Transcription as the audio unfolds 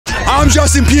I'm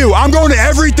Justin Pugh. I'm going to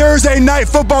every Thursday night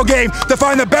football game to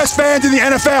find the best fans in the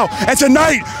NFL. And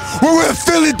tonight, we're with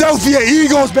Philadelphia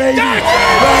Eagles, baby.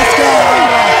 Let's go.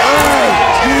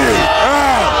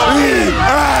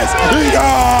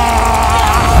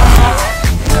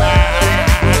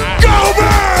 Go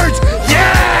Birds!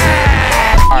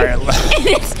 Yeah! All right. And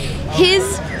it's his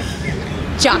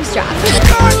jockstrap.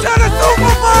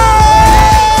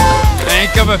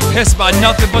 Ain't gonna piss by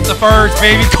nothing but the birds,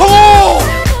 baby. Cool!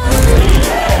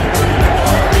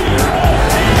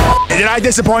 Did I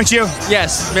disappoint you?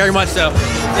 Yes, very much so.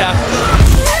 Yeah.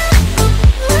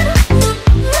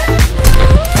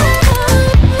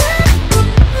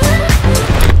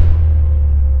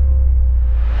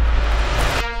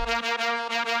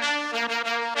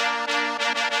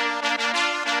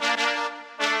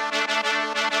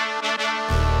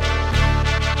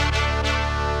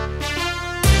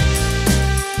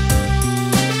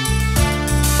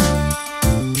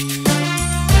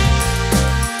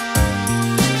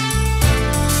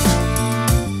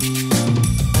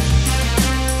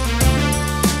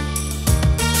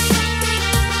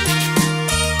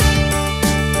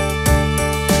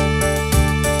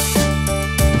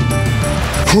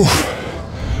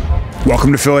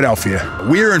 Welcome to Philadelphia.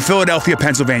 We're in Philadelphia,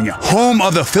 Pennsylvania, home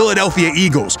of the Philadelphia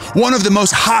Eagles, one of the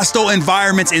most hostile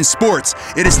environments in sports.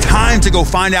 It is time to go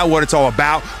find out what it's all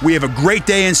about. We have a great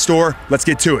day in store. Let's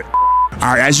get to it.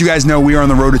 All right, as you guys know, we are on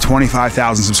the road to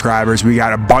 25,000 subscribers. We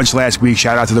got a bunch last week.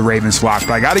 Shout out to the Ravens flock.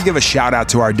 But I got to give a shout out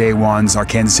to our day ones, our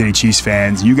Kansas City Chiefs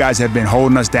fans. You guys have been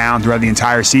holding us down throughout the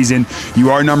entire season.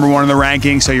 You are #1 in the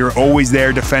rankings, so you're always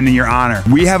there defending your honor.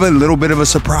 We have a little bit of a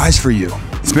surprise for you.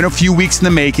 It's been a few weeks in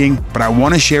the making, but I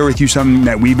want to share with you something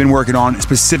that we've been working on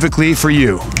specifically for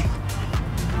you.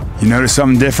 You notice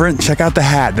something different? Check out the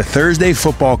hat, the Thursday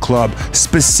Football Club,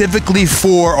 specifically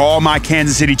for all my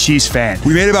Kansas City Chiefs fans.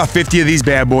 We made about 50 of these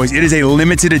bad boys. It is a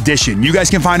limited edition. You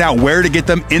guys can find out where to get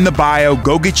them in the bio.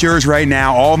 Go get yours right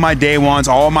now. All of my day ones,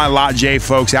 all of my Lot J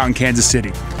folks out in Kansas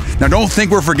City. Now, don't think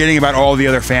we're forgetting about all the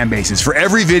other fan bases. For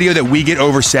every video that we get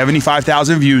over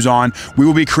 75,000 views on, we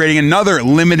will be creating another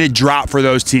limited drop for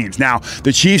those teams. Now,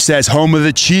 the Chief says, home of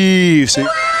the Chiefs.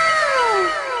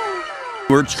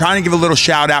 We're trying to give a little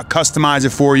shout out, customize it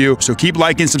for you. So keep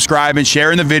liking, subscribing,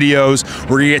 sharing the videos.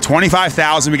 We're gonna get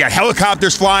 25,000. We got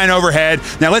helicopters flying overhead.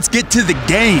 Now let's get to the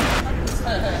game.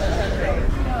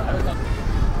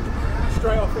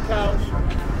 Straight off the couch.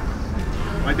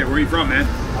 Right there, where are you from, man?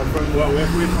 I'm from, well, we're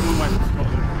from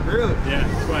Scotland. Really? Yeah,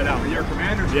 straight out. You're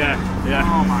Commanders? Yeah, yeah.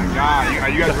 Oh my God. Are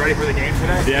you guys ready for the game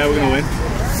today? Yeah, we're gonna win.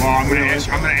 Well, I'm gonna ask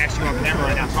you on camera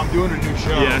right now. So I'm doing a new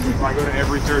show. Yeah. So I go to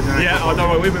every Thursday night. Yeah, oh,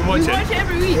 no, we've been watching. We watch it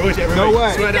every week. We watch it every No week.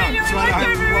 way. Swear down. We Swear watch down.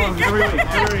 every week.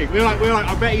 Every week. We're like,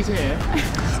 I bet he's here.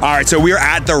 All right, so we are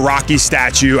at the Rocky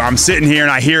statue. I'm sitting here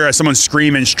and I hear someone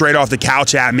screaming straight off the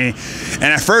couch at me. And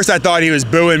at first I thought he was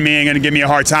booing me and gonna give me a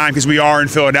hard time because we are in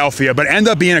Philadelphia, but end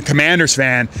up being a Commanders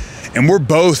fan. And we're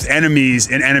both enemies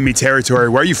in enemy territory.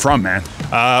 Where are you from, man?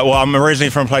 Well, I'm originally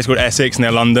from a place called Essex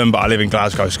near London, but I live in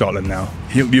Glasgow, Scotland now.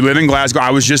 You live in Glasgow. I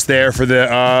was just there for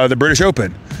the British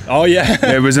Open. Oh yeah,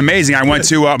 It was amazing. I went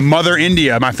to Mother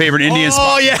India, my favorite Indian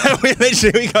spot. Oh yeah, we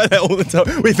go there all the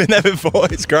time. We've been there before.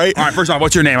 It's great. All right, first off,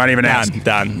 what's your name? I didn't even ask.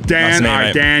 Dan. Dan, all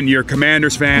right, Dan, you're a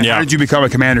Commanders fan. Yeah. How did you become a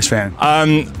Commanders fan?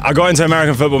 I got into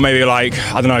American football maybe like,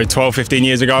 I don't know, 12, 15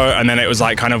 years ago. And then it was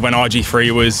like kind of when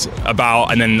RG3 was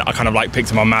about, and then I kind of like picked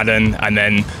him on Madden, and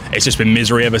then it's just been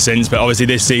misery ever since. But obviously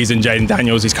this season, Jayden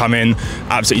Daniels, he's come in,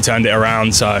 absolutely turned it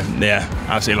around. So yeah,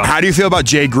 absolutely love it. How do you feel about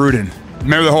Jay Gruden?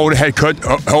 Remember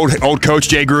the old coach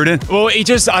Jay Gruden? Well,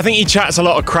 I think he chats a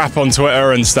lot of crap on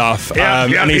Twitter and stuff.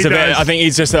 And he's I think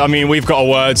he's just, I mean, we've got a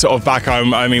word sort of back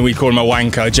home. I mean, we call him a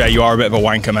wanker. Jay, you are a bit of a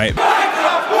wanker, mate.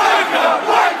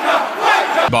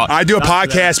 But I do a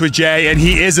podcast with Jay, and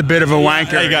he is a bit of a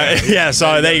wanker. There you go. Yeah,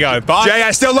 so there you go. But Jay,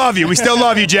 I still love you. We still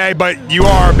love you, Jay, but you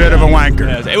are a bit of a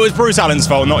wanker. It was Bruce Allen's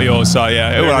fault, not yours. So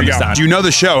yeah, it will understand. Do you know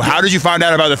the show? How did you find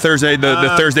out about the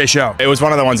Thursday show? It was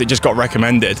one of the ones that just got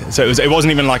recommended. So it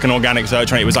wasn't even like an organic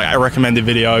search. It was like a recommended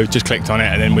video. Just clicked on it,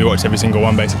 and then we watched every single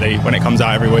one basically when it comes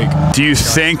out every week. Do you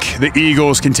think the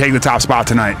Eagles can take the top spot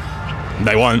tonight?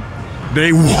 They won't.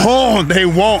 They won't. They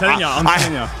won't. I'm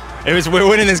telling you. We're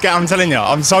winning this game. I'm telling you,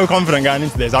 I'm so confident going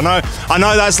into this. I know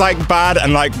that's like bad,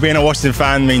 and like being a Washington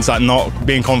fan means like not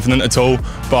being confident at all.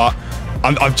 But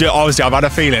I've had a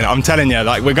feeling. I'm telling you,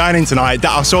 like we're going in tonight.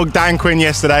 I saw Dan Quinn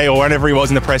yesterday, or whenever he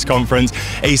was in the press conference.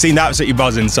 He seemed absolutely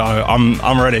buzzing. So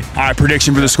I'm ready. All right,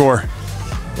 prediction for the score.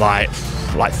 Like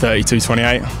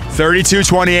 32-28.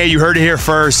 32-28. You heard it here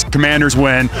first. Commanders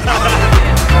win.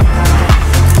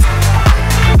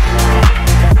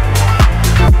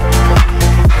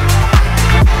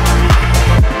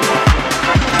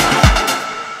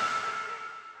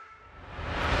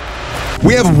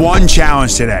 We have one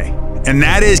challenge today, and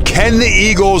that is, can the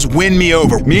Eagles win me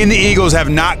over? Me and the Eagles have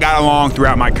not got along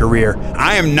throughout my career.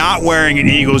 I am not wearing an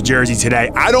Eagles jersey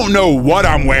today. I don't know what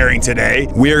I'm wearing today.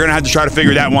 We are gonna have to try to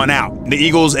figure that one out. The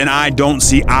Eagles and I don't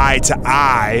see eye to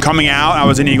eye. Coming out, I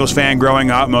was an Eagles fan growing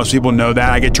up. Most people know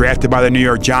that. I get drafted by the New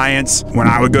York Giants. When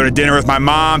I would go to dinner with my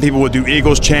mom, people would do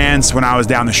Eagles chants. When I was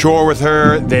down the shore with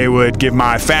her, they would give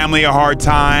my family a hard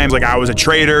time, like I was a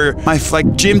traitor. My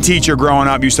gym teacher growing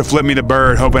up used to flip me the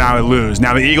bird hoping I would lose.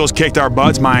 Now the Eagles kicked our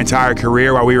butts my entire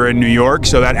career while we were in New York,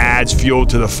 so that adds fuel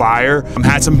to the fire. I've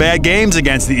had some bad games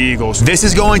against the Eagles. This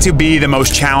is going to be the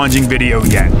most challenging video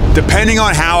yet. Depending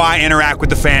on how I interact with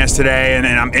the fans today, and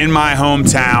I'm in my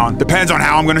hometown, depends on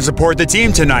how I'm going to support the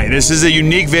team tonight. This is a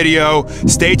unique video.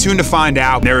 Stay tuned to find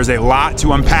out. There is a lot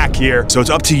to unpack here, so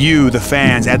it's up to you, the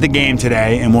fans, at the game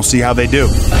today, and we'll see how they do.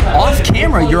 Off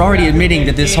camera, you're already admitting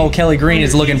that this whole Kelly Green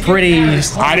is looking pretty.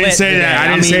 I didn't say that.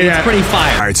 I didn't say that. It's pretty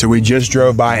fire. All right, so we just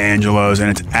drove by Angelo's, and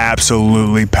it's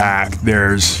absolutely packed.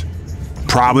 There's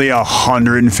probably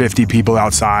 150 people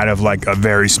outside of like a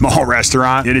very small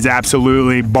restaurant. It is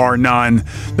absolutely, bar none,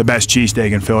 the best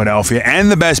cheesesteak in Philadelphia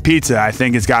and the best pizza. I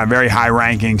think it's got very high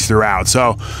rankings throughout.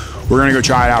 So we're gonna go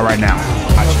try it out right now.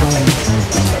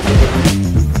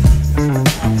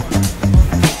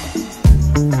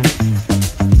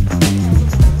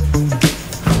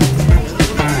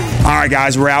 All right,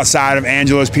 guys, we're outside of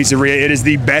Angelo's Pizzeria. It is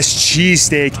the best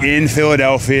cheesesteak in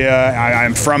Philadelphia.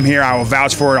 I'm from here. I will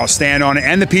vouch for it. I'll stand on it.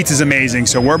 And the pizza's amazing.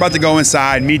 So we're about to go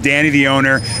inside, meet Danny, the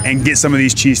owner, and get some of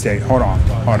these cheesesteak. Hold on.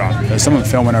 There's someone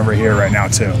filming over here right now,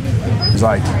 too. It's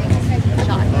like...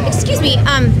 Excuse me,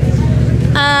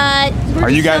 are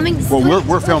you guys... Well,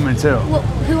 we're filming, too. Well,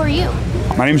 who are you?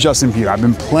 My name's Justin Pugh. I've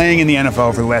been playing in the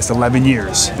NFL for the last 11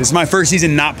 years. This is my first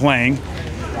season not playing.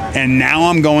 And now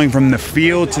I'm going from the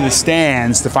field to the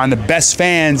stands to find the best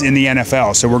fans in the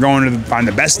NFL. So we're going to find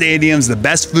the best stadiums, the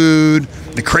best food,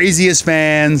 the craziest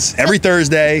fans every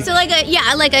Thursday. So like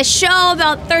a show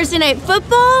about Thursday Night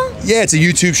Football? Yeah, it's a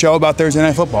YouTube show about Thursday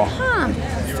Night Football. Huh,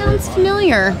 sounds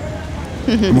familiar.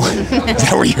 Is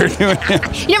that what you're doing?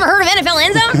 You never heard of NFL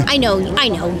End Zone? I know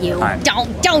you. Right.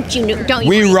 Don't you?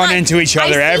 We run into each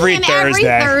other every Thursday.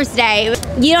 Every Thursday.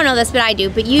 You don't know this, but I do.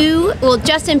 But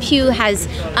Justin Pugh has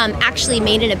actually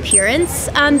made an appearance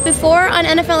before on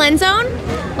NFL End Zone.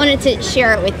 Wanted to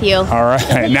share it with you. All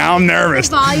right. Now I'm nervous.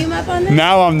 Volume up on this.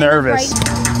 Now I'm nervous.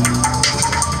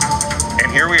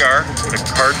 And here we are, the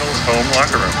Cardinals home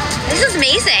locker room. This is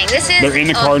amazing. This is They're in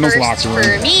the Cardinals locker room.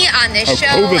 For me on this show.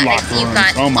 COVID locker room. You've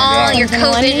got all your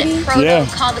COVID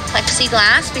protocol, the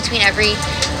plexiglass between every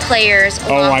player's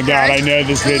Oh my God, I know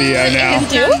this video now.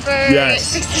 Number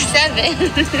 67.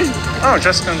 Oh,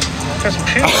 Justin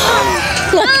Pugh.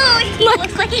 Oh, he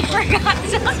looks like he forgot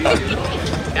something.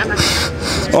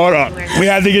 Hold on. We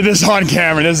have to get this on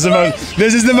camera. This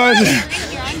is the most.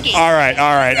 All right.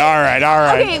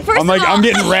 Okay, first of all, I'm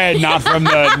getting red, not from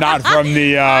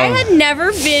the. I had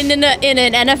never been in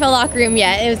an NFL locker room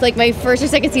yet. It was like my first or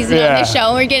second season on the show.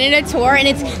 And we're getting a tour, and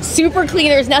it's super clean.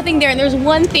 There's nothing there, and there's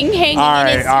one thing hanging. All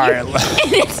right. And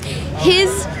it's his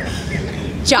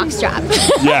jockstrap.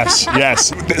 Yes.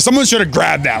 Someone should have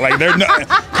grabbed that. Like,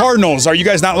 Cardinals. Are you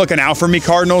guys not looking out for me,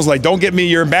 Cardinals? Like, don't get me.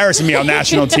 You're embarrassing me on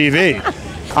national TV.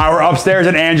 All right, we're upstairs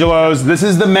at Angelo's. This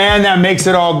is the man that makes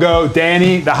it all go.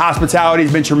 Danny, the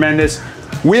hospitality's been tremendous.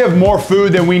 We have more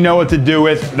food than we know what to do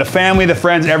with. The family, the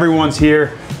friends, everyone's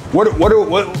here. How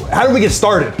do we get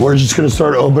started? We're just gonna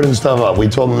start opening stuff up. We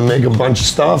told them to make a bunch of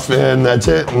stuff, and that's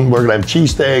it. And we're gonna have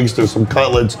cheesesteaks, there's some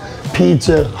cutlets,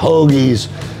 pizza, hoagies,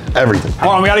 everything.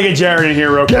 Hold on, we gotta get Jared in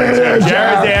here real quick. Jared's the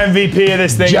MVP of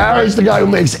this thing. Jared's the guy who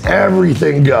makes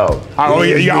everything go. I'll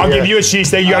give you a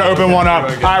cheesesteak. You gotta open one up.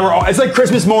 All right, it's like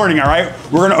Christmas morning, all right?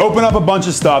 We're gonna open up a bunch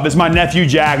of stuff. This is my nephew,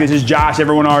 Jack. This is Josh.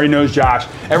 Everyone already knows Josh.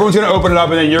 Everyone's gonna open it up,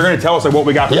 and then you're gonna tell us like what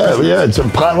we got for Christmas. Yeah, it's a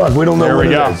potluck. We don't know what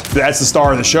it is. That's the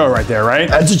star of the show right there, right?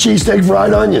 That's a cheesesteak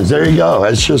fried onions. There you go.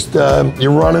 That's just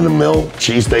your run-of-the-mill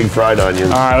cheesesteak fried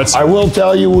onions. All right, I will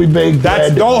tell you, we baked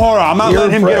bread. Don't hold on. I'm not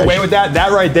letting him get away with that.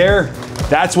 That right there.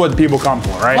 That's what people come for,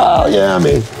 right? Oh, yeah, I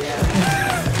mean. All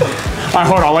right,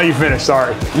 hold on, I'll let you finish,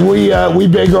 sorry. We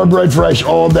bake our bread fresh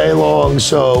all day long,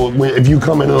 so if you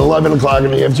come in at 11 o'clock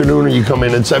in the afternoon or you come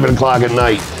in at 7 o'clock at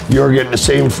night, you're getting the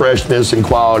same freshness and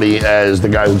quality as the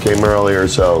guy who came earlier,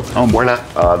 so we're not,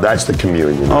 that's the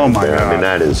communion. Oh my God. I mean,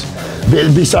 that is,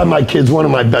 beside my kids, one of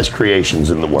my best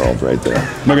creations in the world right there.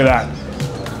 Look at that.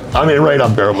 I mean, right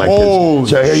up there with my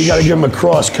kids. So here, you gotta give them a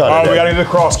cross cut. Oh, we gotta do the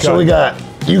cross cut. So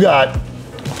you got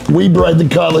We bread the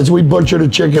cutlets, we butcher the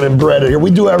chicken and bread it here. We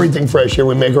do everything fresh here.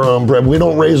 We make our own bread. We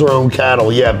don't raise our own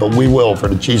cattle yet, but we will for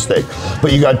the cheesesteak.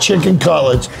 But you got chicken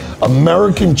cutlets,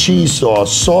 American cheese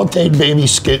sauce, sauteed baby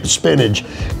spinach,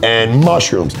 and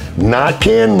mushrooms. Not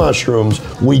canned mushrooms.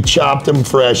 We chop them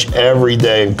fresh every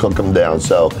day and cook them down.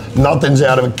 So nothing's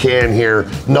out of a can here.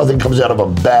 Nothing comes out of a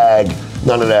bag.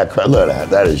 None of that crap. Look at that.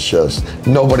 That is just,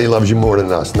 nobody loves you more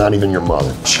than us, not even your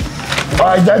mother. All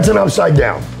right, that's an upside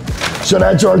down. So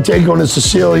that's our take on the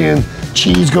Sicilian.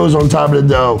 Cheese goes on top of the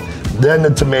dough, then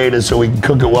the tomatoes so we can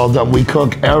cook it well done. We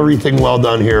cook everything well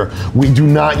done here. We do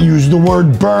not use the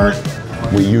word burnt,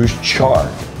 we use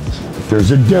charred.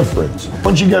 There's a difference.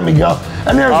 Once you get me go,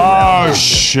 and there's oh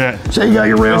shit! So you got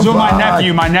your round. This is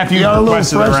my nephew. You got a little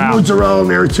fresh mozzarella in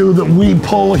there too that we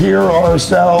pull here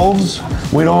ourselves.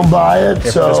 We don't buy it,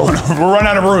 so we're running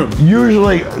out of room.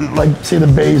 Usually, like, see, the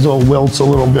basil wilts a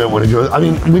little bit when it goes. I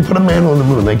mean, we put a man on the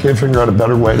moon. They can't figure out a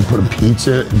better way to put a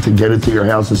pizza to get it to your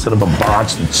house instead of a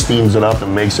box that steams it up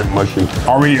and makes it mushy.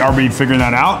 Are we figuring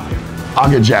that out? I'll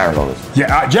get Jared on it.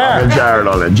 Yeah, Jared. I'll get Jared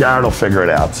on it. Jared will figure it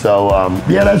out. So,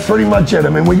 yeah, that's pretty much it. I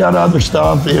mean, we got other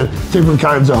stuff, you know, different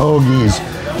kinds of hoagies,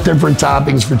 different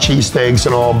toppings for cheesesteaks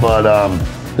and all, but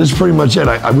this is pretty much it.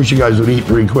 I wish you guys would eat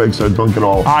pretty quick so I don't get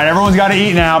all. All right, everyone's got to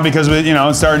eat now because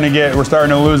we're starting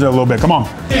to lose it a little bit. Come on.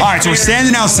 All right, so we're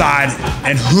standing outside,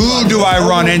 and who do I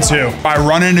run into? I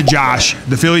run into Josh,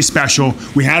 the Philly special.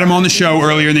 We had him on the show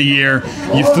earlier in the year.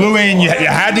 You flew in. You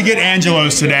had to get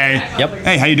Angelo's today. Yep.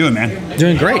 Hey, how you doing, man?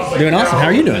 Doing great. Doing awesome. How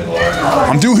are you doing?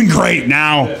 I'm doing great.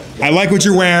 Now, I like what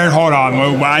you're wearing. Hold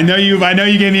on. I know you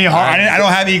gave me a hard. I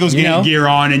don't have Eagles gear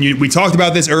on, and we talked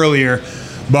about this earlier.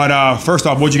 But first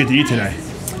off, what'd you get to eat today?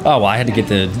 Oh, well, I had to get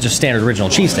the just standard original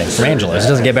cheesesteak from Angelo's. It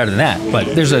doesn't get better than that.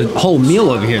 But there's a whole meal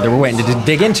over here that we're waiting to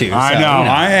dig into. I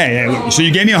know. So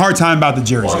you gave me a hard time about the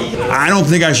jersey. I don't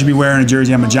think I should be wearing a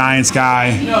jersey. I'm a Giants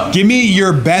guy. Give me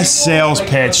your best sales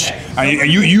pitch.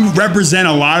 You represent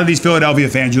a lot of these Philadelphia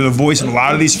fans. You're the voice of a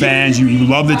lot of these fans. You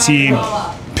love the team.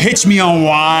 Pitch me on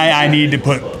why I need to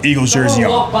put Eagles jersey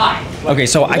on. Okay,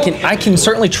 so I can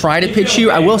certainly try to pitch you.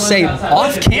 I will say,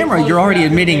 off camera, you're already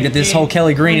admitting that this whole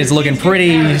Kelly Green is looking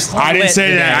pretty. I didn't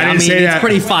say that. I mean, it's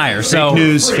pretty fire. Fake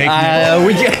news. Fake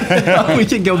news. We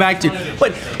can go back to.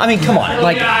 But I mean, come on,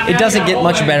 like it doesn't get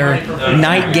much better.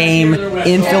 Night game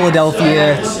in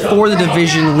Philadelphia for the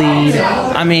division lead.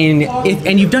 I mean,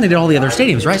 and you've done it at all the other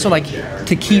stadiums, right? So like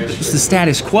to keep the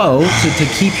status quo, to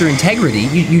keep your integrity,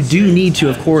 you do need to,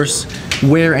 of course,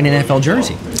 wear an NFL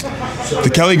jersey. The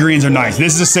Kelly Greens are nice.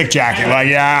 This is a sick jacket. Like,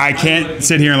 yeah, I can't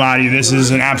sit here and lie to you. This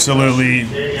is an absolutely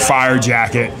fire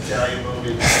jacket.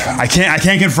 I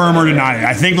can't confirm or deny it.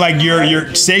 I think like your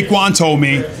Saquon told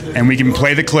me, and we can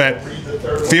play the clip.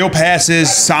 Field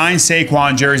passes, signed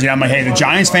Saquon jersey. I'm like, hey, the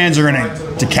Giants fans are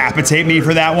gonna decapitate me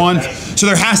for that one. So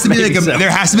there has to be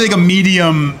like a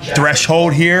medium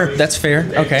threshold here. That's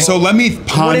fair. Okay. So let me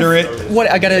ponder it.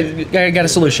 I got a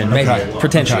solution. Maybe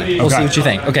potentially. Okay. We'll see what you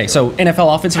think. Okay. So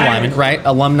NFL offensive lineman, right?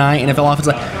 Alumni NFL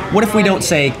offensive lineman. What if we don't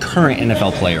say current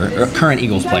NFL player or current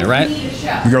Eagles player, right?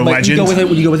 You go legend.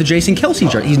 You go with a Jason Kelce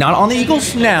jersey. He's not on the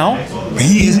Eagles now.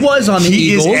 He was on the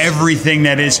Eagles. He is everything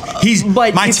that is. He's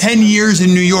my 10 years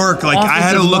in New York. Like I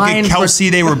had to look at Kelce.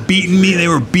 They were beating me. They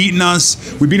were beating us.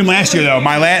 We beat them last year though.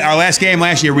 Our last game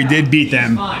last year, we did beat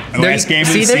them. Last game of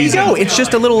the season. There you go. It's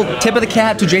just a little tip of the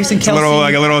cap to Jason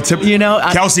Kelce. A little tip. You know,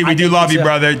 Kelce, we do love you,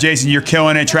 brother. Jason, you're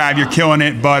killing it. Trav, you're killing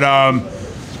it. But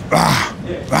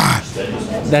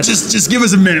just give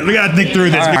us a minute. We gotta think through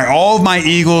this. All right, all of my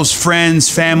Eagles friends,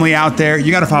 family out there,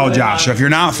 you gotta follow Josh. So if you're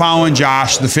not following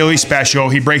Josh, the Philly special,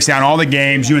 he breaks down all the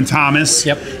games. You and Thomas,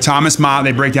 Thomas Mott,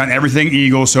 they break down everything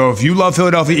Eagles. So if you love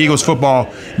Philadelphia Eagles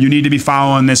football, you need to be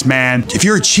following this man. If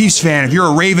you're a Chiefs fan, if you're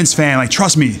a Ravens fan, like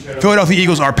trust me, Philadelphia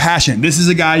Eagles are passionate. This is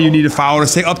a guy you need to follow to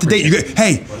stay up to date.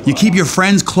 You keep your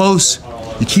friends close.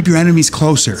 You keep your enemies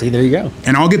closer. See, there you go.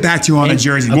 And I'll get back to you on the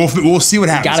jersey. We'll see what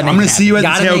happens. I'm going to see you at the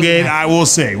tailgate. We'll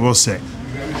see. We'll see.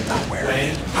 I'm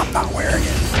not wearing it.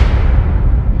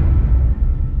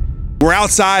 We're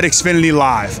outside Xfinity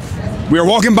Live. We were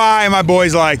walking by and my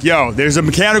boy's like, yo, there's a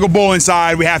mechanical bull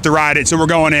inside. We have to ride it, so we're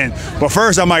going in. But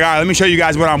first, I'm like, all right, let me show you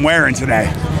guys what I'm wearing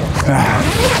today.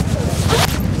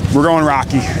 We're going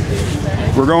Rocky.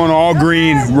 We're going all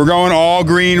green. We're going all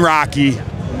green Rocky.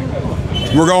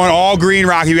 We're going all green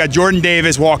Rocky. We got Jordan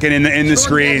Davis walking in the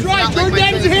screen. That's right. Jordan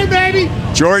Davis is here, baby.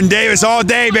 Jordan Davis all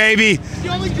day, baby. The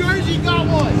only jersey got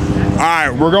one. All right,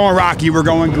 we're going Rocky. We're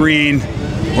going green.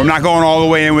 We're not going all the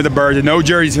way in with the birds. No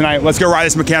jersey tonight. Let's go ride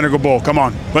this mechanical bull. Come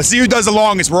on. Let's see who does the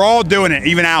longest. We're all doing it,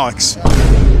 even Alex.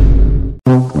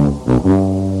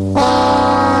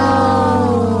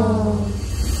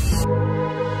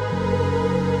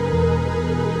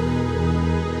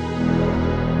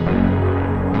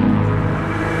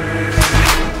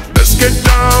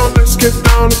 down, let's get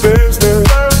down to business.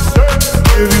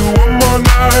 Give you one more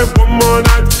night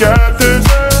to get this.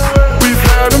 We've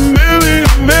had a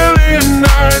million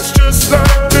nights just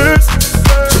like this.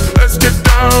 So let's get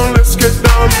down to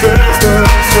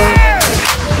business.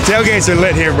 Tailgates are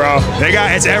lit here, bro.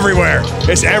 It's everywhere.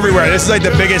 It's everywhere. This is like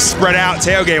the biggest spread out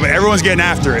tailgate, but everyone's getting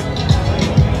after it.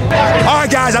 All right,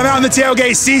 guys, I'm out on the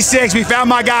tailgate, C6. We found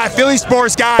my guy, Philly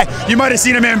sports guy. You might have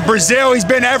seen him in Brazil. He's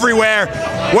been everywhere.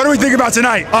 What do we think about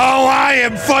tonight? Oh, I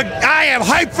am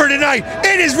hyped for tonight.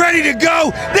 It is ready to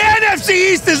go. The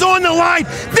NFC East is on the line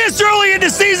this early in the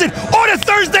season on a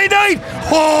Thursday night.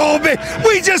 Oh, man,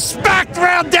 we just smacked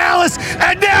around Dallas,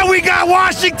 and now we got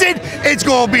Washington. It's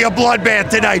going to be a bloodbath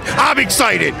tonight. I'm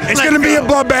excited. It's going to be a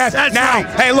bloodbath. That's now,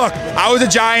 right. Hey, look, I was a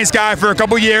Giants guy for a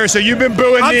couple years, so you've been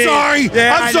booing me. I'm sorry.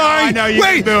 Yeah, I'm sorry. I know you've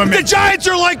been booing me. The Giants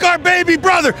are like our baby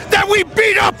brother that we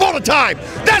beat up all the time.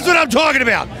 That's what I'm talking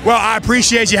about. Well, I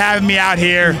appreciate you having me out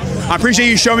here. I appreciate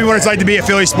you showing me what it's like to be a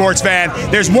Philly sports fan.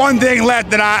 There's one thing left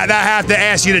that I have to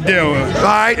ask you to do. All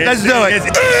right, let's do it.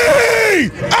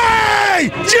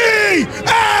 E-A-G-L-E-S,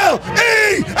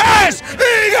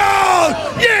 Eagles!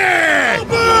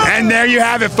 Yeah! And there you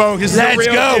have it, folks. This is Let's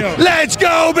the real go. deal. Let's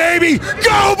go, baby.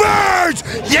 Go Birds!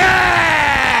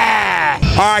 Yeah!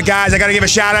 All right, guys, I got to give a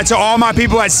shout out to all my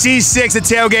people at C6, the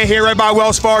tailgate here right by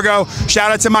Wells Fargo. Shout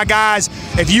out to my guys.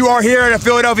 If you are here at a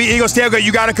Philadelphia Eagles tailgate,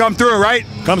 you got to come through, right?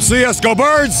 Come see us. Go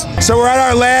Birds! So we're at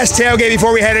our last tailgate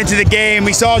before we head into the game.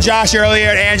 We saw Josh earlier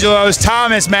at Angelo's.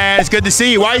 Thomas, man, it's good to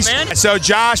see you. So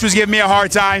Josh was giving me a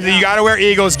hard time. You got to wear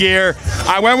Eagles gear.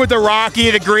 I went with the Rocky,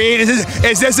 the green. Is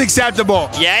this acceptable?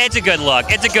 Yeah, it's a good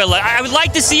look. It's a good look. I would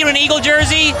like to see you in an Eagle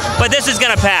jersey, but this is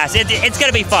going to pass. It's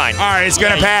going to be fine. All right, it's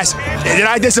going to pass. Did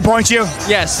I disappoint you?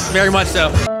 Yes, very much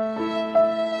so.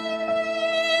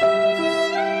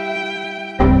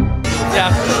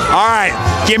 Yeah. All right,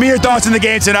 give me your thoughts on the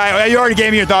game tonight. You already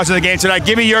gave me your thoughts on the game tonight.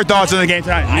 Give me your thoughts on the game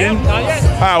tonight. I haven't done yet.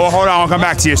 All right, well, hold on. I'll come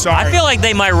back to you. Sorry. I feel like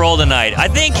they might roll tonight. I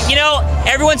think,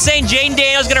 everyone's saying Jayden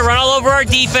Daniels going to run all over our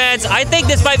defense. I think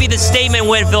this might be the statement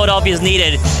win Philadelphia's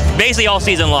needed basically all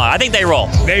season long. I think they roll.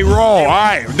 They roll. All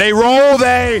right. They roll.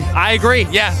 I agree.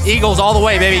 Yeah, Eagles all the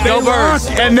way, baby. Go Birds.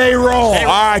 And they roll. All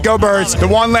right, go Birds. The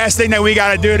one last thing that we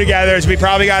got to do together is we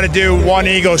probably got to do one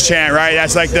Eagles chant, right?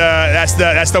 That's like that's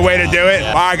the way to do it.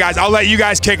 All right, guys. I'll let you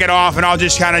guys kick it off, and I'll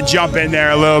just kind of jump in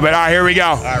there a little bit. All right, here we go.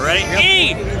 All right, ready?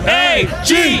 E-A-G-L-E-S.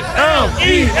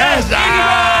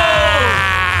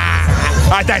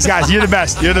 All right, thanks, guys. You're the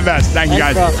best. You're the best. Thank you,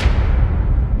 guys.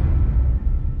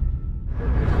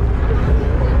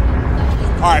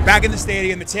 All right, back in the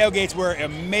stadium. The tailgates were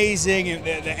amazing.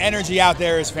 The energy out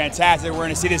there is fantastic. We're going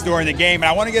to see this during the game. And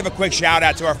I want to give a quick shout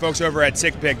out to our folks over at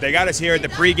TickPick. They got us here at the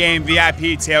pregame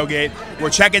VIP tailgate. We're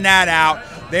checking that out.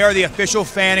 They are the official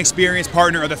fan experience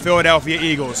partner of the Philadelphia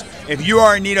Eagles. If you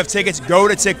are in need of tickets, go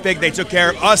to TickPick. They took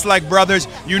care of us like brothers.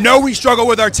 You know we struggle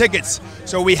with our tickets,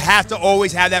 so we have to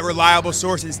always have that reliable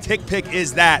source, and TickPick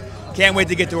is that. Can't wait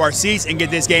to get to our seats and get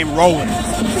this game rolling.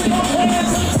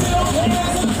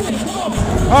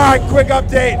 All right, quick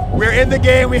update. We're in the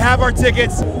game. We have our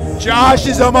tickets. Josh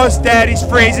is almost dead. He's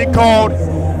freezing cold.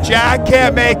 Jack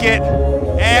can't make it.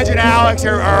 Ange and Alex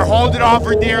are holding on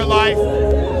for dear life.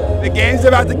 The game's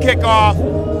about to kick off.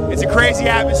 It's a crazy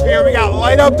atmosphere. We got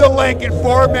Light Up the Link in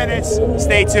 4 minutes.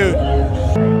 Stay tuned.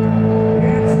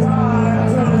 It's time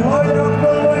to light up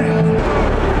the link.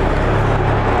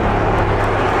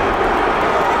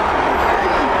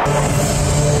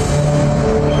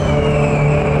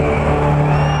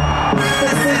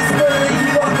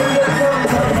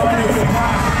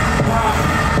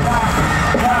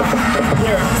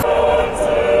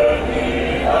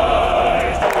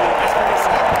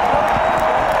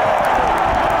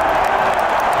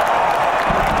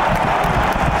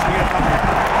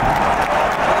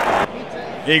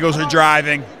 Eagles are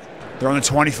driving. They're on the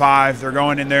 25. They're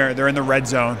going in there. They're in the red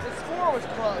zone.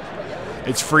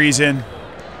 It's freezing.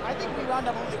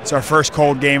 It's our first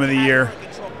cold game of the year.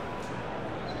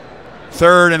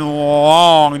 3rd and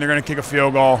long. They're going to kick a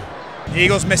field goal.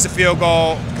 Eagles miss a field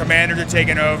goal. Commanders are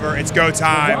taking over. It's go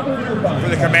time for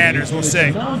the Commanders. We'll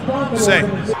see. We'll see.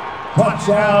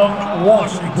 Touchdown,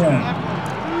 Washington.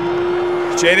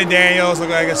 Jayden Daniels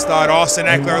looks like a stud. Austin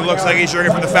Eckler looks like he's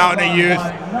drinking from the fountain of youth.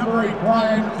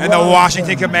 And the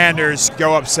Washington Commanders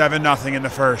go up 7-0 in the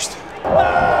first. This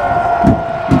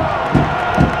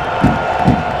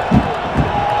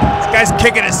guy's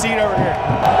kicking a seat over here.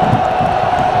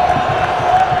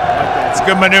 It's a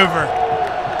good maneuver.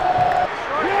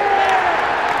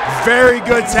 Very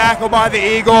good tackle by the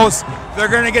Eagles. They're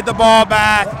going to get the ball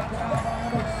back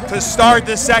to start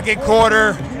the second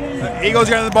quarter. The Eagles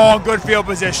are getting the ball in good field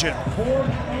position.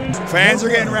 Fans are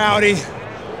getting rowdy.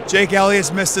 Jake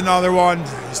Elliott's missed another one.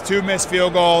 His 2 missed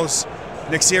field goals.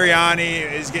 Nick Sirianni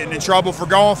is getting in trouble for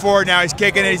going for it. Now he's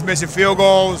kicking it. He's missing field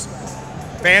goals.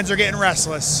 Fans are getting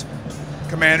restless.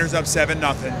 Commanders up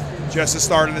 7-0. Just the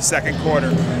start of the second quarter.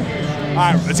 All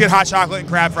right, let's get hot chocolate and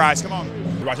crab fries. Come on.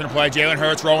 You're watching the play. Jalen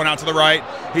Hurts rolling out to the right.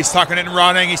 He's tucking it and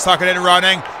running. He's tucking it and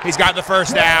running. He's got the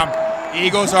first down.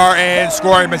 Eagles are in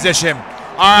scoring position.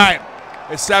 All right,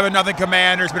 it's 7-0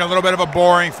 Commanders. Been a little bit of a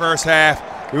boring first half.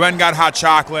 We went and got hot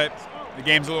chocolate. The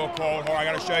game's a little cold. Hold on, I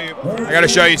gotta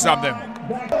show you something. All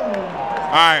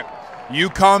right, you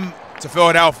come to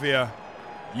Philadelphia,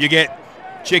 you get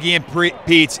Chicky and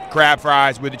Pete's crab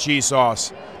fries with the cheese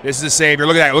sauce. This is a savior.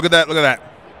 Look at that. Look at that. Look at that.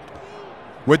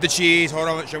 With the cheese. Hold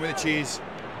on. Show me the cheese.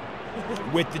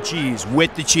 With the cheese.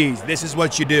 With the cheese. This is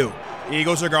what you do.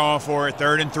 Eagles are going for it.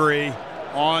 3rd and 3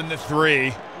 on the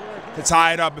 3 to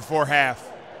tie it up before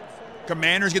half.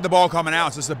 Commanders get the ball coming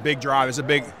out. So this is a big drive. It's a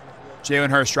big. Jalen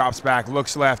Hurts drops back,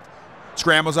 looks left,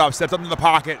 scrambles up, steps up into the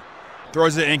pocket,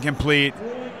 throws it incomplete.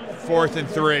 4th and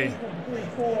 3.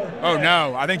 Oh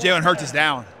no, I think Jalen Hurts is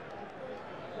down.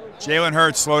 Jalen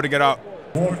Hurts slow to get up.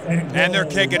 And they're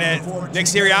kicking it. Nick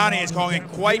Sirianni is calling a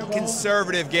quite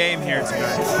conservative game here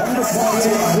tonight.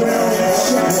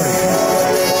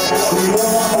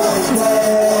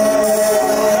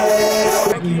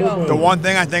 The one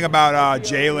thing I think about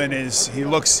Jalen is he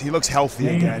looks healthy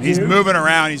again. He's moving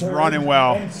around. He's running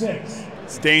well.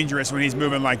 It's dangerous when he's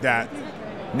moving like that.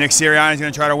 Nick Sirianni is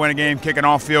going to try to win a game, kicking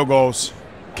off field goals.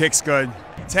 Kicks good.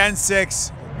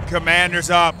 10-6. Commanders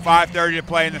up. 5:30 to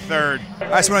play in the 3rd.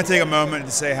 I just want to take a moment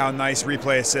to say how nice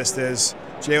replay assist is.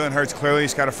 Jalen Hurts clearly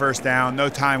has got a first down. No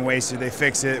time wasted. They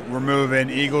fix it. We're moving.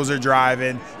 Eagles are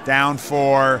driving. Down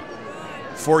 4.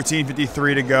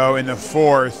 14:53 to go in the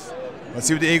 4th. Let's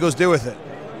see what the Eagles do with it.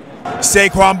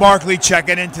 Saquon Barkley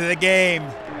checking into the game.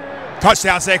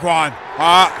 Touchdown, Saquon.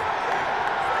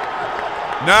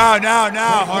 No.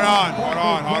 Hold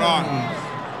on.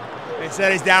 They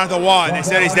said he's down at the 1.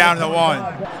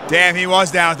 Damn, he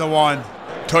was down at the 1.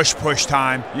 Tush push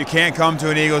time. You can't come to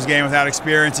an Eagles game without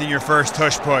experiencing your first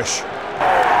tush push. 100%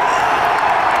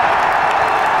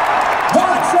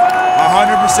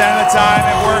 of the time,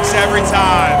 it works every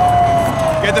time.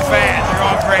 Get the fans, they're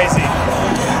going crazy.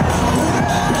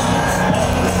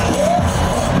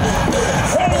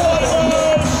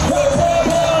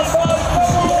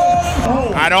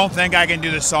 I don't think I can do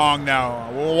the song, no.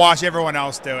 We'll watch everyone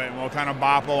else do it, and we'll kind of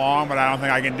bop along, but I don't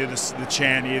think I can do the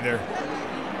chant either.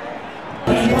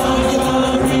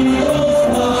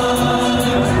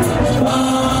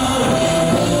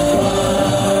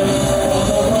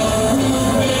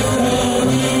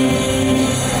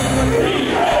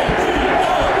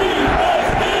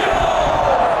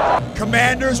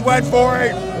 Commanders went for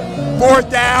it. 4th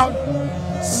down.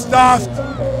 Stuffed.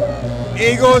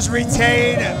 Eagles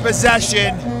retain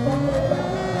possession.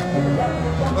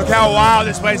 Look how wild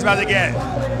this play's about to get.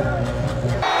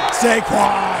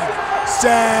 Saquon.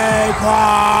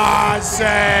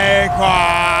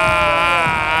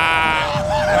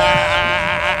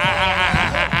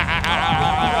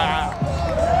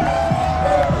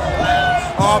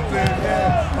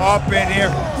 Up in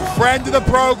here. Friend of the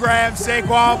program,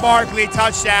 Saquon Barkley,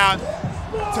 touchdown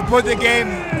to put the game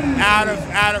out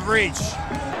of reach.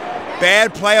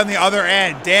 Bad play on the other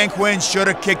end. Dan Quinn should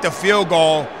have kicked a field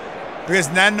goal because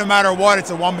then no matter what, it's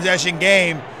a 1-possession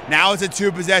game. Now it's a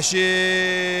 2-possession.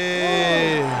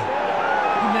 He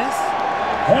missed?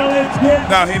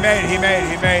 No, he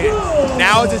made it.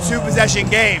 Now it's a 2-possession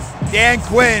game. Dan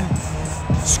Quinn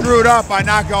screwed up by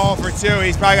not going for 2.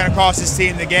 He's probably going to cost his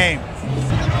team the game.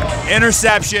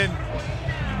 Interception.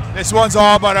 This one's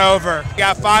all but over.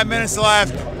 Got 5 minutes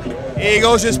left.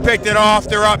 Eagles just picked it off.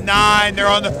 They're up 9. They're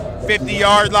on the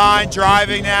 50-yard line,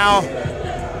 driving now.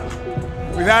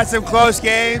 We've had some close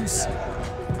games.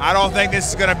 I don't think this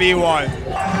is going to be one.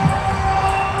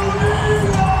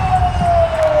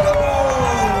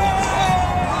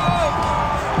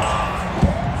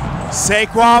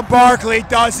 Saquon Barkley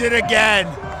does it again.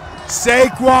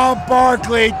 Saquon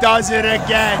Barkley does it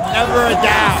again. Never a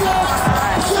doubt.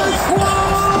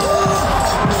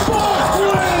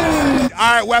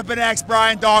 All right, Weapon X,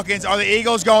 Brian Dawkins. Are the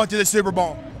Eagles going to the Super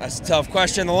Bowl? That's a tough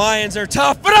question. The Lions are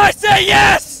tough, but I say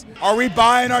yes! Are we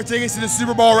buying our tickets to the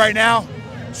Super Bowl right now?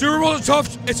 Super Bowl is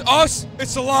tough. It's us.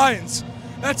 It's the Lions.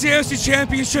 That's the NFC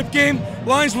Championship game.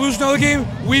 Lions lose another game.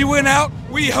 We win out.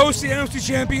 We host the NFC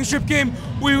Championship game.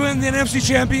 We win the NFC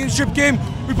Championship game.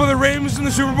 We put the Ravens in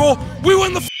the Super Bowl. We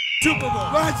win the Super Bowl.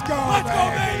 Let's go,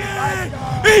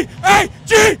 baby.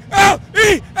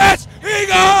 E-A-G-L-E-S,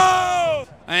 Eagles!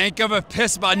 I ain't gonna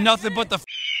piss about nothing but the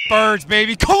Birds,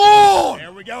 baby. Come on!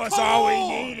 There we go. That's all we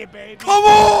needed, baby. Come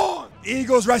on!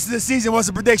 Eagles rest of the season. What's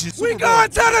the prediction? We going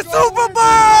to the Super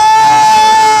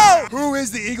Bowl! Who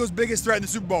is the Eagles' biggest threat in the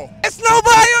Super Bowl? It's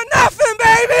nobody or nothing,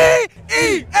 baby!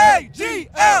 E-A-G-L-E-S,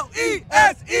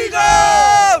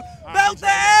 Eagles! Belt the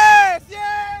ass,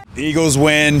 yeah! The Eagles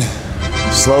win.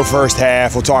 Slow first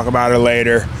half. We'll talk about it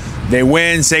later. They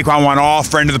win. Saquon went off.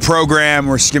 Friend of the program.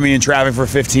 We're skimming in traffic for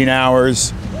 15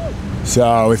 hours.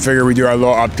 So we figured we'd do our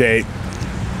little update.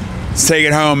 Let's take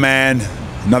it home, man.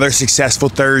 Another successful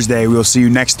Thursday. We'll see you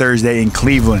next Thursday in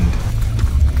Cleveland.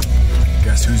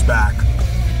 Guess who's back?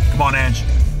 Come on, Ange.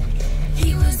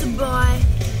 He was a boy,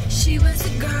 she was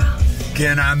a girl.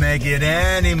 Can I make it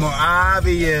any more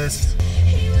obvious?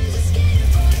 He was a skater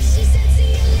boy, she said see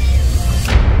you later.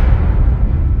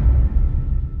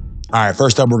 All right,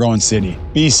 first up, we're going city.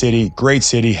 B-City, great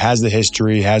city, has the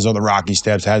history, has all the Rocky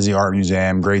Steps, has the art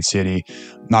museum, great city.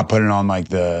 Not putting on like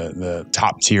the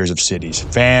top tiers of cities.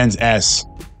 Fans, S.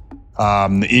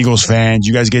 The Eagles fans,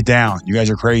 you guys get down. You guys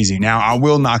are crazy. Now, I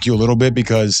will knock you a little bit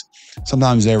because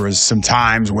sometimes there was some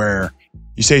times where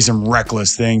you say some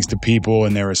reckless things to people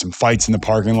and there were some fights in the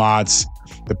parking lots.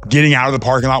 Getting out of the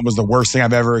parking lot was the worst thing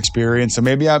I've ever experienced. So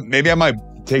maybe I might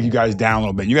take you guys down a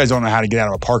little bit. You guys don't know how to get out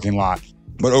of a parking lot.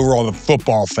 But overall, the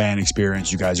football fan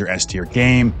experience, you guys are S tier.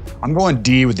 Game, I'm going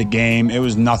D with the game. It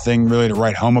was nothing really to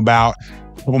write home about.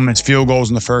 A couple missed field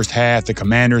goals in the first half. The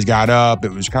Commanders got up.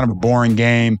 It was kind of a boring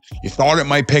game. You thought it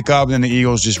might pick up, and then the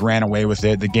Eagles just ran away with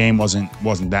it. The game wasn't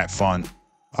that fun.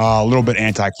 A little bit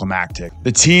anticlimactic.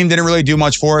 The team didn't really do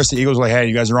much for us. The Eagles were like, hey,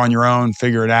 you guys are on your own.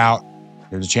 Figure it out.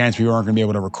 There's a chance we weren't going to be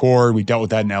able to record. We dealt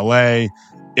with that in L.A.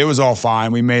 It was all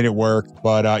fine. We made it work.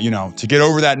 But, to get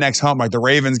over that next hump, like the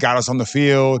Ravens got us on the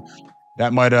field,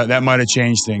 that might have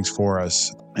changed things for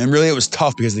us. And really, it was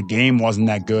tough because the game wasn't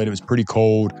that good. It was pretty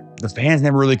cold. The fans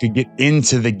never really could get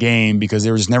into the game because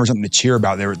there was just never something to cheer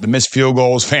about. The missed field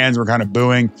goals, fans were kind of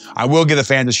booing. I will give the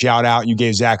fans a shout out. You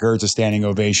gave Zack a standing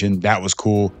ovation. That was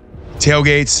cool.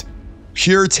 Tailgates,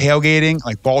 pure tailgating.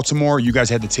 Like Baltimore, you guys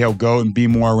had to tailgate and be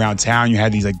more around town. You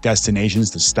had these like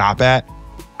destinations to stop at.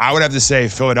 I would have to say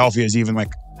Philadelphia is even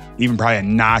probably a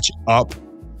notch up.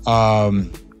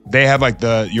 They have like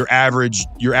your average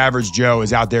Joe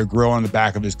is out there grilling in the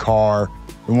back of his car.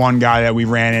 The one guy that we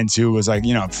ran into was like,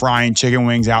 frying chicken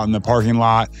wings out in the parking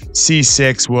lot.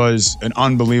 C6 was an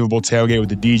unbelievable tailgate with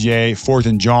the DJ. 4th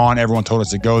and John, everyone told us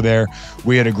to go there.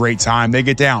 We had a great time. They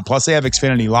get down. Plus they have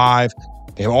Xfinity Live.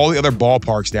 They have all the other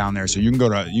ballparks down there. So you can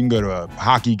go to a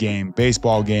hockey game,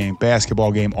 baseball game,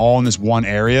 basketball game, all in this one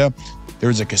area. There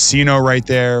was a casino right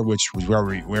there, which was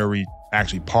where we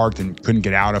actually parked and couldn't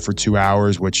get out of for 2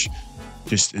 hours, which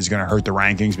just is going to hurt the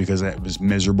rankings because it was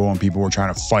miserable and people were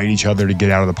trying to fight each other to get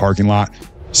out of the parking lot.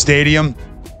 Stadium,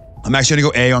 I'm actually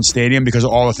going to go A on stadium because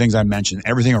of all the things I mentioned,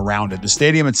 everything around it. The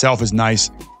stadium itself is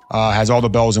nice, has all the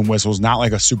bells and whistles, not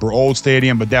like a super old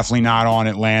stadium, but definitely not on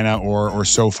Atlanta or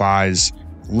SoFi's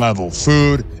level.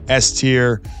 Food, S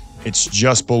tier. It's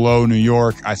just below New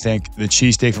York. I think the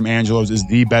cheesesteak from Angelo's is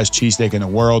the best cheesesteak in the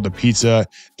world. The pizza,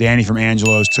 Danny from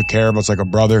Angelo's took care of us like a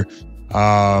brother.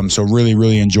 So really,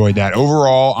 really enjoyed that.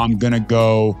 Overall, I'm going to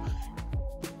go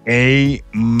A-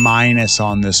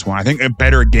 on this one. I think a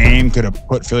better game could have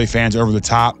put Philly fans over the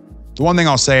top. The one thing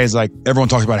I'll say is like everyone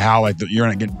talks about how like you're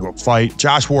going to get into a fight.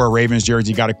 Josh wore a Ravens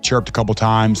jersey, got chirped a couple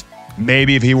times.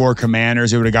 Maybe if he wore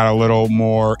Commanders, it would have got a little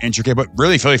more intricate. But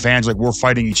really, Philly fans were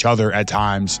fighting each other at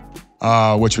times,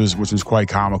 which was quite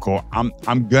comical.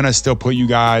 I'm gonna still put you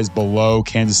guys below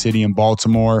Kansas City and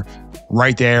Baltimore,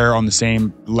 right there on the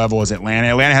same level as Atlanta.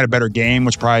 Atlanta had a better game,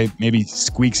 which probably maybe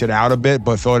squeaks it out a bit.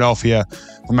 But Philadelphia,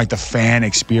 from like the fan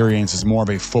experience, is more of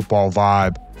a football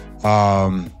vibe.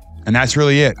 And that's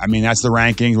really it. I mean, that's the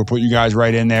rankings. We'll put you guys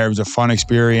right in there. It was a fun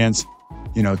experience.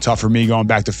 Tough for me going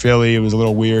back to Philly. It was a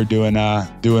little weird doing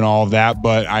all of that,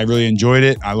 but I really enjoyed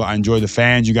it. I enjoyed the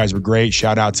fans. You guys were great.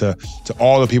 Shout out to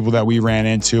all the people that we ran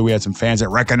into. We had some fans that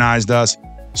recognized us.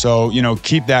 So,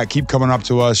 keep coming up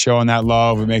to us, showing that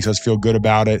love. It makes us feel good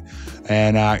about it.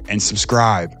 And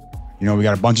subscribe. We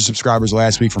got a bunch of subscribers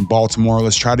last week from Baltimore.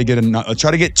 Let's try to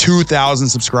get 2,000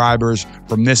 subscribers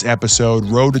from this episode.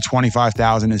 Road to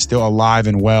 25,000 is still alive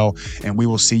and well, and we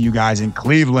will see you guys in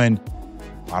Cleveland.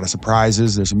 A lot of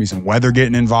surprises. There's going to be some weather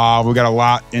getting involved. We got a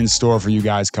lot in store for you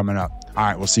guys coming up. All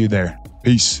right, we'll see you there.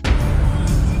 Peace. They're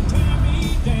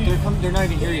not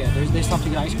even here yet. They stopped to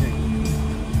get ice cream.